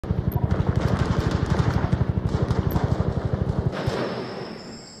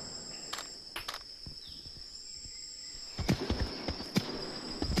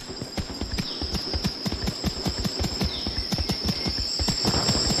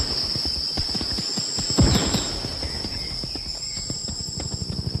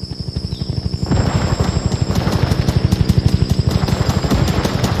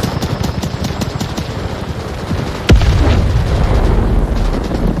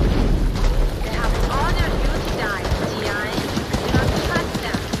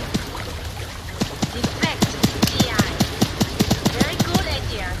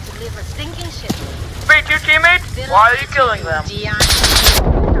Why are you killing them? GI, you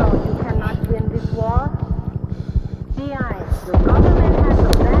know you cannot win this war. GI, your government has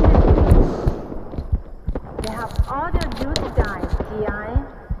abandoned you. They have ordered you to die. GI,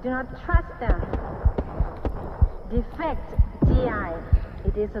 do not trust them. Defect, GI.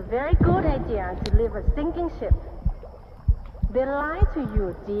 It is a very good idea to leave a sinking ship. They lie to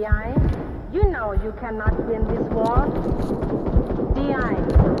you, GI. You know you cannot win this war. GI,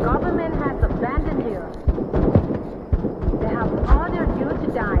 the government has abandoned you. They have ordered you to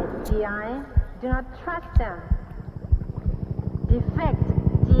die, GI. Do not trust them. Defect,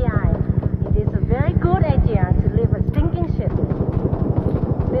 GI. It is a very good idea to leave a sinking ship.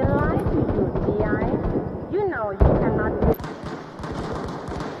 They lie to you, GI. You know you cannot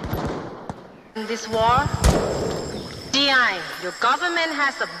win this war. GI, your government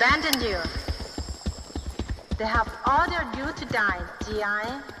has abandoned you. They have ordered you to die, GI.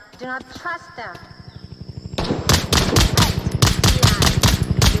 Do not trust them. GI,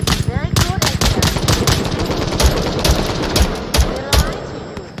 it is a very good idea. They lie to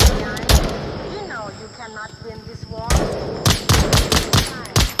you, GI. You know you cannot win this war. GI,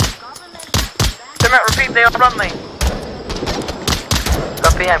 your government has abandoned you. Damn it, repeat, they are friendly.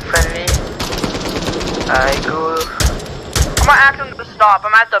 Copy, I'm friendly. I go. I'm gonna ask them to stop.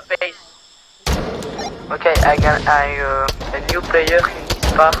 I'm at the base. Okay, I got a new player qui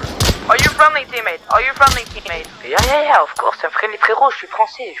disparaît. Are you friendly, teammate? Are you friendly, teammate? Yeah, of course. I'm friendly, frérot. Je suis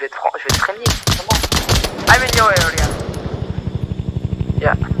français. Je vais être friendly. Come on. I'm in your area.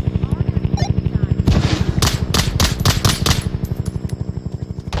 Yeah.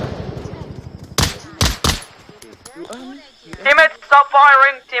 Teammates, stop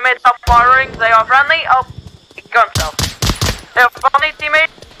firing. Teammates, stop firing. They are friendly. Oh, he got himself. They are friendly,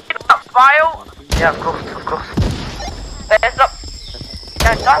 teammates. Stop fire. Yeah, of course. There's up.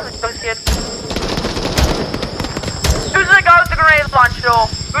 Yeah, that was so good. Who's the guy with the grenade launcher?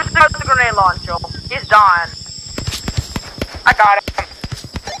 Who's the guy with the grenade launcher? He's dying. I got him.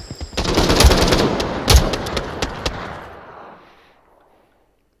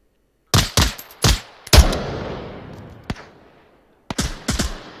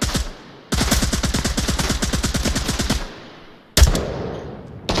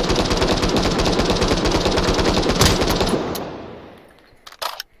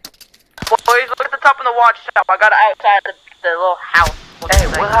 Boys, look at the top of the watchtower. I got it outside the little house. Hey,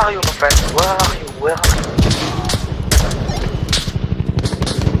 where are you, my friend? Where are you?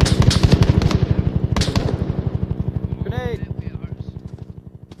 Grenade!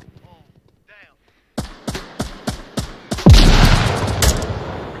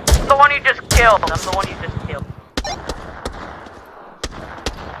 I'm the one you just killed.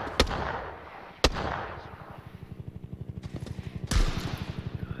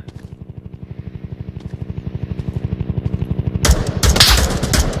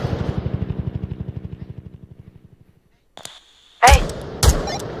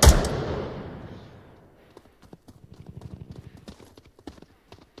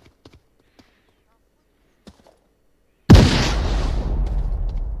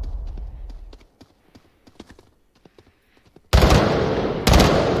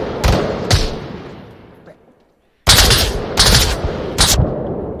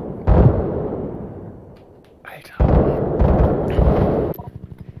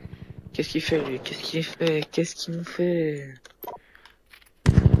 Qu'est-ce qu'il fait lui? Qu'est-ce qu'il nous fait?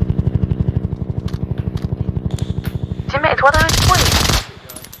 Teammate, what are you doing?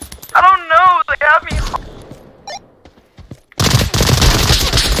 I don't know, they have me.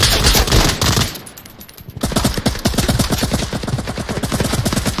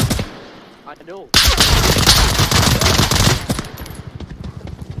 I know.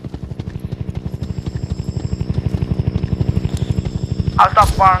 I'll stop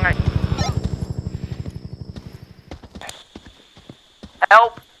firing.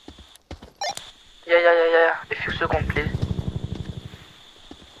 Help! Yeah. A few seconds, please.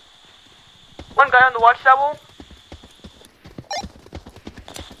 One guy on the watchtower.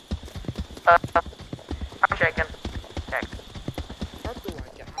 I'm checking. Check. How do I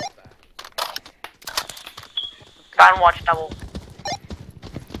get out there? Guy on watchtower.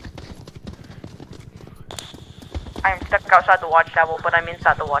 I'm stuck outside the watchtower, but I'm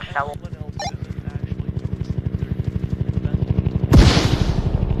inside the watchtower.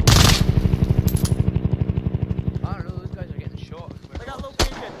 I don't know, those guys are getting shot. I got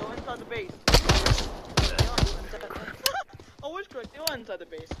location, go inside the base. I was correct, they are inside the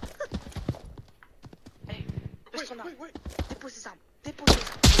base. Hey, Wait. dépose les armes.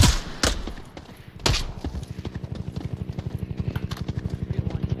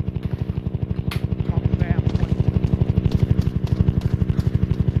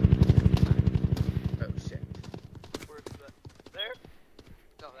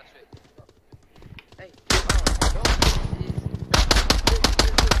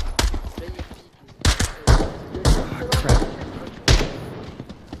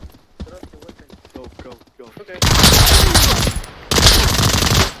 Okay.